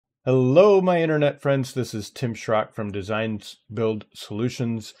Hello, my internet friends. This is Tim Schrock from Design Build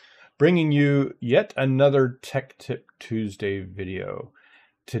Solutions, bringing you yet another Tech Tip Tuesday video.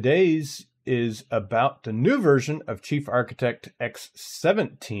 Today's is about the new version of Chief Architect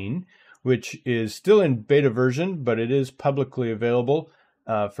X17, which is still in beta version, but it is publicly available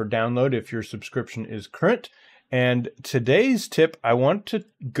for download if your subscription is current. And today's tip, I want to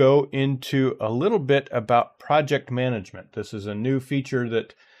go into a little bit about project management. This is a new feature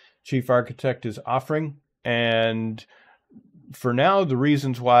that Chief Architect is offering, and for now, the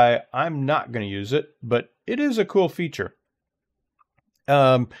reasons why I'm not going to use it, but it is a cool feature.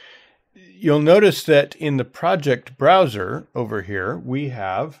 You'll notice that in the project browser over here, we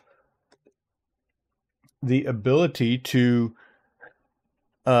have the ability to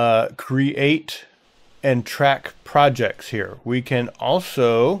create and track projects here. We can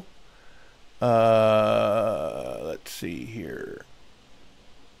also, let's see here,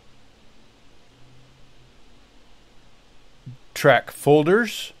 track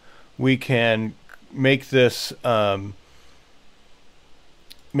folders. We can make this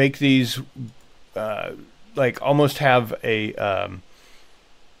make these like almost have a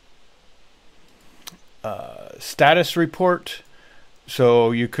status report.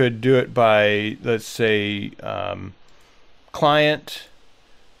 So you could do it by, let's say, client,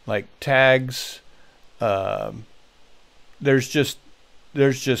 like tags. There's just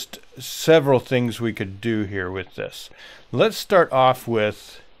several things we could do here with this. Let's start off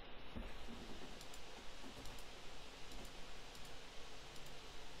with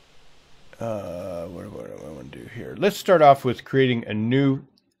what do I want to do here? Let's start off with creating a new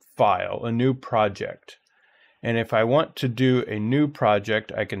file, a new project. And if I want to do a new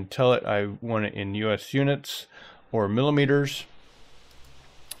project, I can tell it I want it in US units or millimeters.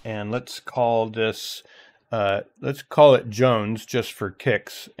 And let's call this let's call it Jones just for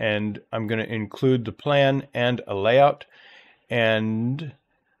kicks, and I'm going to include the plan and a layout, and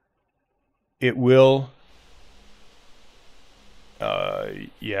it will,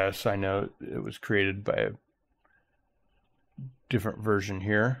 yes, I know it was created by a different version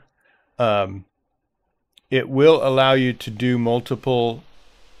here. It will allow you to do multiple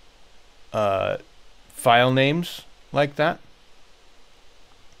file names like that.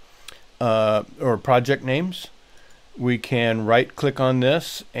 Or project names. We can right click on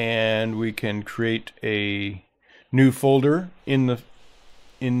this and we can create a new folder in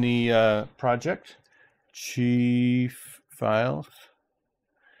the project, Chief Files,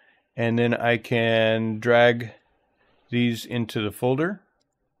 and then I can drag these into the folder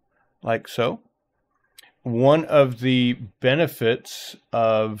like so. One of the benefits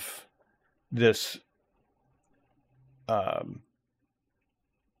of this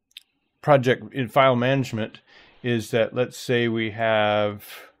project in file management is that, let's say we have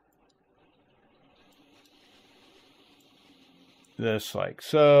this like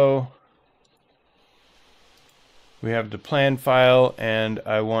so. We have the plan file and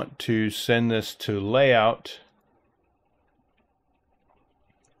I want to send this to layout.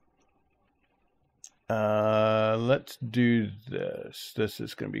 Let's do this. This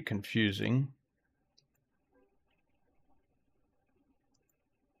is going to be confusing.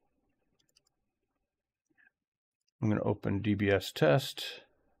 I'm going to open DBS test.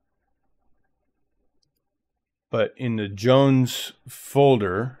 But in the Jones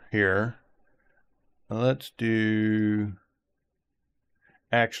folder here, let's do,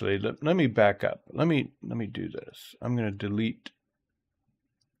 actually, let me back up. Let me do this. I'm going to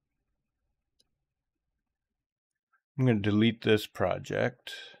delete this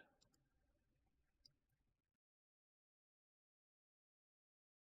project.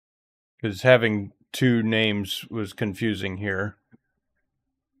 Because having two names was confusing here.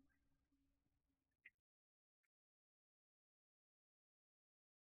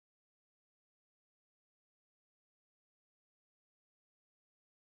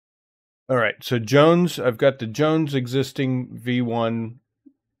 All right, so Jones, I've got the Jones existing V1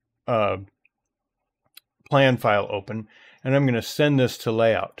 plan file open, and I'm going to send this to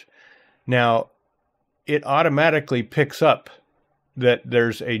layout. Now, it automatically picks up that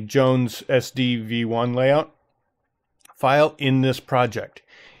there's a Jones SD V1 layout file in this project.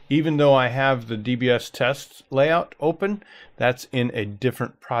 Even though I have the DBS test layout open, that's in a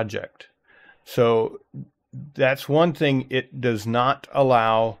different project. So that's one thing it does not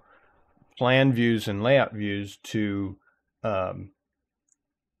allow plan views and layout views to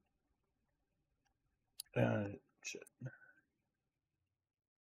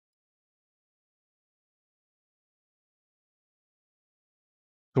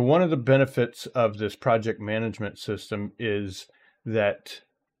So one of the benefits of this project management system is that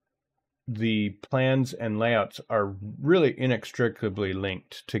the plans and layouts are really inextricably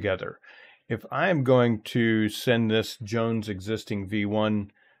linked together. If I'm going to send this Jones existing V1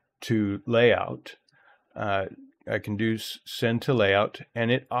 to layout, I can do send to layout,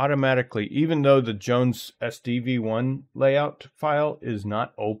 and it automatically, even though the Jones SDV1 layout file is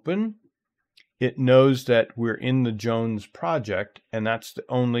not open, it knows that we're in the Jones project, and that's the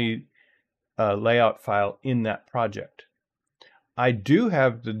only layout file in that project. I do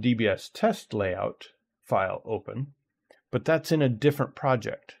have the DBS test layout file open, but that's in a different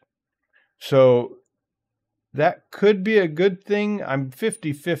project. So that could be a good thing. I'm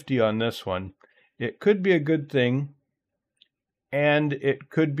 50-50 on this one. It could be a good thing, and it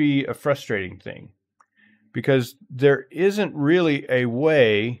could be a frustrating thing, because there isn't really a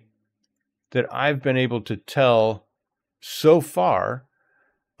way that I've been able to tell so far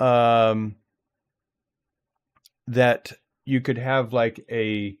that you could have like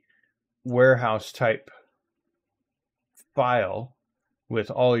a warehouse type file with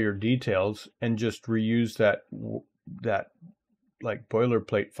all your details and just reuse that like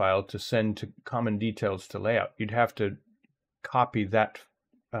boilerplate file to send to common details to layout. You'd have to copy that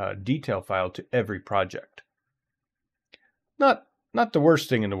detail file to every project. Not the worst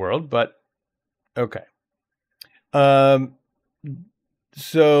thing in the world, but okay.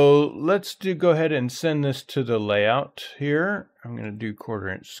 So let's go ahead and send this to the layout here. I'm going to do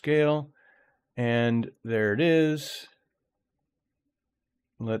 1/4 inch scale, and there it is.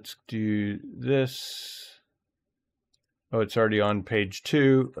 Let's do this. Oh, it's already on page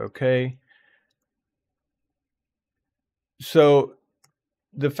 2. Okay. So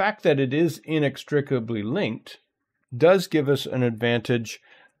the fact that it is inextricably linked does give us an advantage.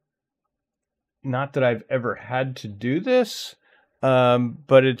 Not that I've ever had to do this,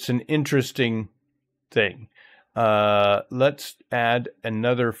 but it's an interesting thing. Let's add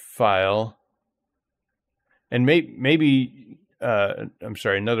another file, and maybe I'm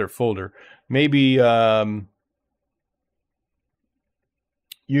sorry, another folder. Maybe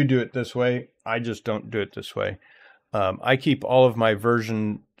you do it this way. I just don't do it this way. I keep all of my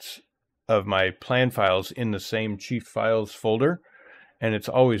versions of my plan files in the same chief files folder, and it's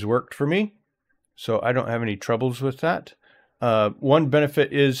always worked for me. So I don't have any troubles with that. One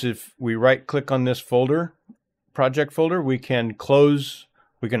benefit is if we right-click on this folder, project folder, we can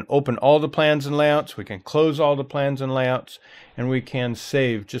open all the plans and layouts, we can close all the plans and layouts, and we can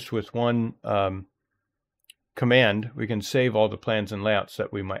save just with one command. We can save all the plans and layouts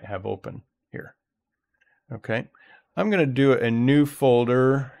that we might have open here. Okay, I'm going to do a new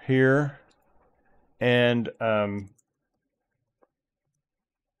folder here, and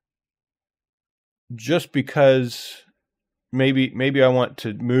just because maybe I want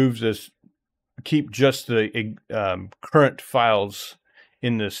to move this, keep just the current files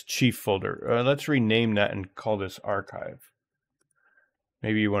in this chief folder. Let's rename that and call this archive.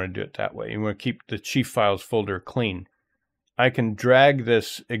 Maybe you want to do it that way. You want to keep the chief files folder clean. I can drag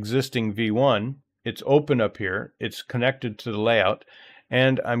this existing V1. It's open up here. It's connected to the layout,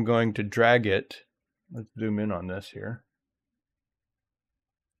 and I'm going to drag it. Let's zoom in on this here.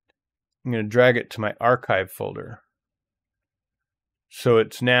 I'm going to drag it to my archive folder. So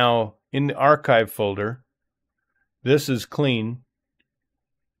it's now in the archive folder. This is clean,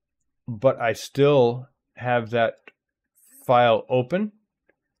 but I still have that file open,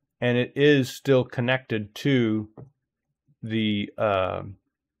 and it is still connected to the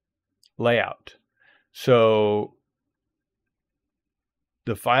layout. So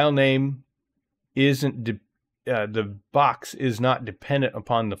the file name isn't the box is not dependent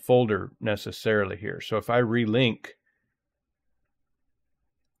upon the folder necessarily here. So if I relink,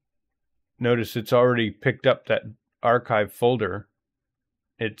 notice it's already picked up that archive folder.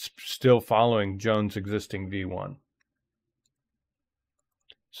 It's still following Jones' existing V1.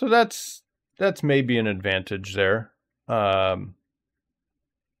 So that's maybe an advantage there. The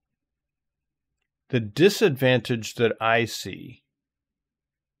disadvantage that I see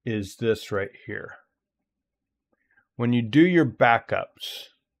is this right here. When you do your backups,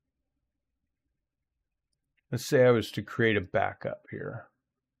 let's say I was to create a backup here.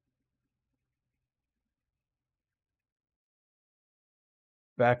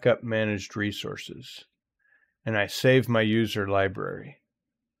 Backup managed resources, and I save my user library.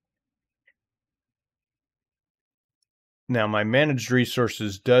 Now my managed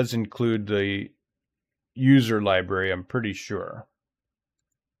resources does include the user library, I'm pretty sure.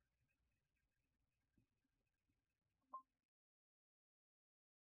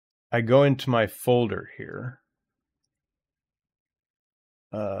 I go into my folder here.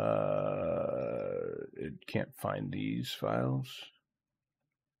 It can't find these files.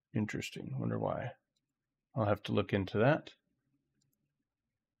 Interesting. Wonder why. I'll have to look into that.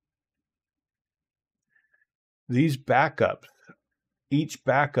 These backups, each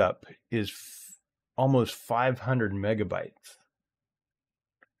backup is almost 500 megabytes.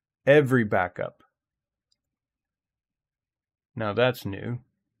 Every backup. Now that's new.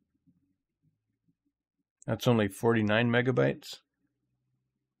 That's only 49 megabytes.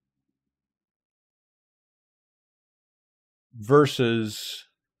 Versus,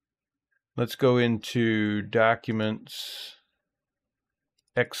 let's go into documents,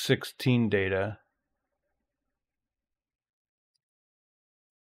 X17 data.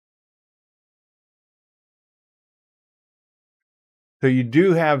 So you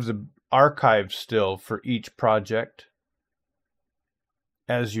do have the archive still for each project,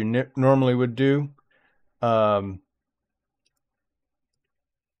 as you normally would do. I'm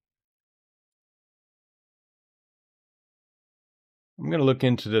going to look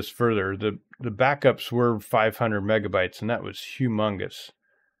into this further. The backups were 500 megabytes, and that was humongous.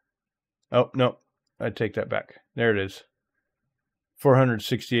 Oh, no, I take that back. There it is.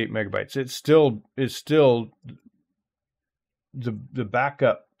 468 megabytes. It's still the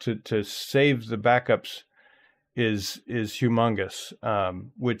backup to save the backups is humongous,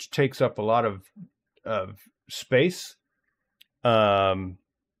 which takes up a lot of space. I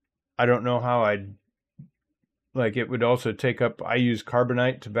don't know how I'd like it would also take up. I use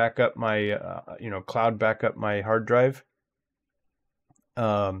Carbonite to back up my cloud backup my hard drive.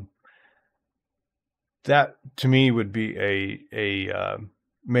 That to me would be a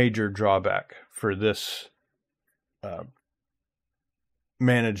major drawback for this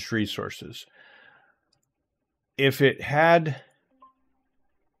managed resources. If it had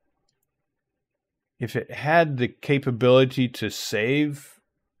the capability to save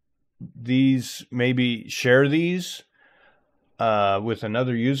these, maybe share these with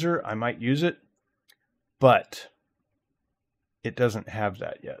another user, I might use it, but it doesn't have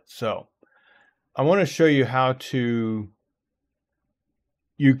that yet. So I want to show you how you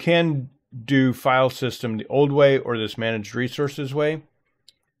can do file system the old way or this managed resources way.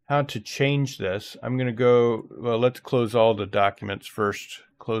 How to change this. I'm going to go, well, let's close all the documents first,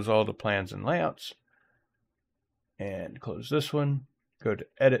 close all the plans and layouts, and close this one. Go to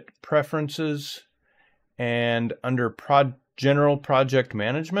Edit Preferences, and under General Project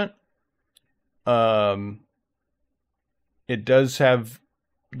Management, it does have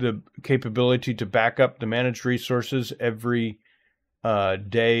the capability to back up the managed resources every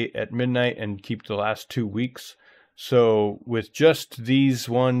day at midnight and keep the last 2 weeks. So with just these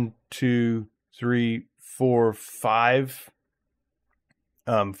 1, 2, 3, 4, 5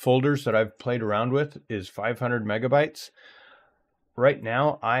 folders that I've played around with is 500 megabytes. Right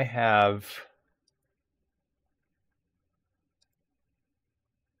now I have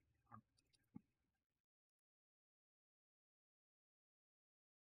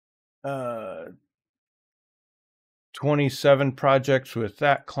 27 projects with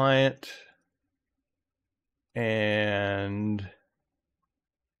that client, and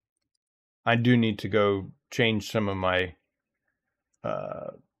I do need to go change some of my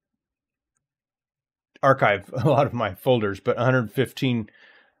archive a lot of my folders, but 115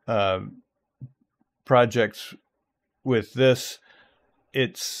 projects with this.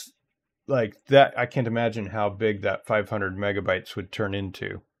 It's like that. I can't imagine how big that 500 megabytes would turn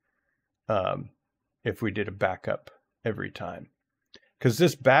into if we did a backup every time. Because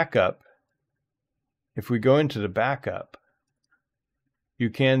this backup, if we go into the backup, you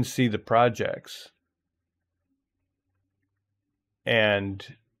can see the projects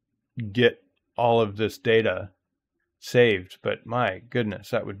and get all of this data saved. But my goodness,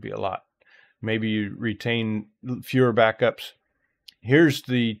 that would be a lot. Maybe you retain fewer backups. Here's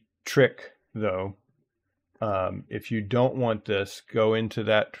the trick, though. If you don't want this, go into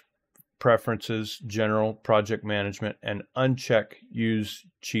that Preferences, General Project Management, and uncheck Use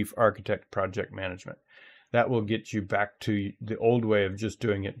Chief Architect Project Management. That will get you back to the old way of just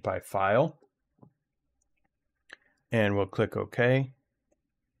doing it by file. And we'll click OK.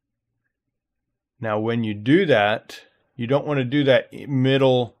 Now, when you do that, you don't want to do that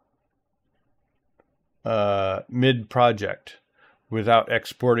mid-project without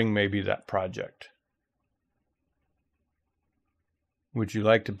exporting maybe that project. Would you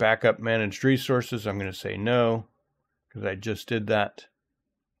like to back up managed resources? I'm going to say no, because I just did that.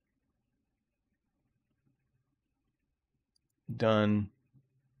 Done.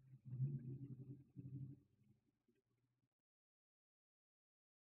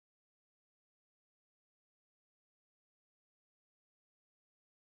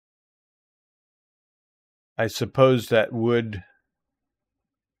 I suppose that would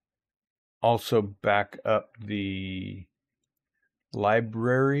also back up the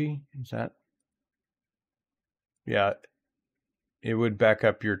library. Is that? Yeah, it would back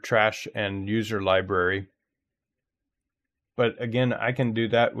up your trash and user library. But again, I can do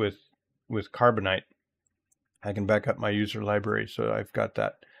that with Carbonite. I can back up my user library, so I've got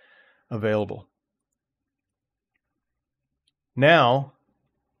that available. Now,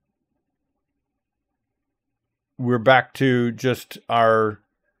 we're back to just our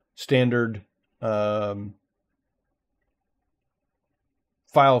standard file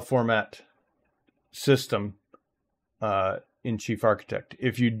format system in Chief Architect.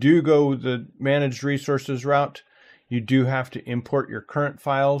 If you do go the managed resources route, you do have to import your current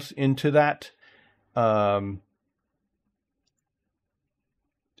files into that.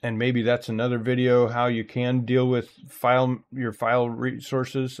 And maybe that's another video, how you can deal with your file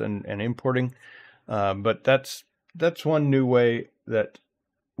resources and importing. But that's one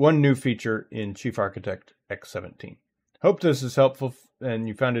new feature in Chief Architect X17. Hope this is helpful and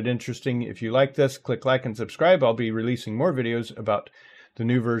you found it interesting. If you like this, click like and subscribe. I'll be releasing more videos about the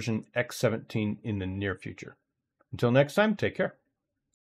new version X17 in the near future. Until next time, take care.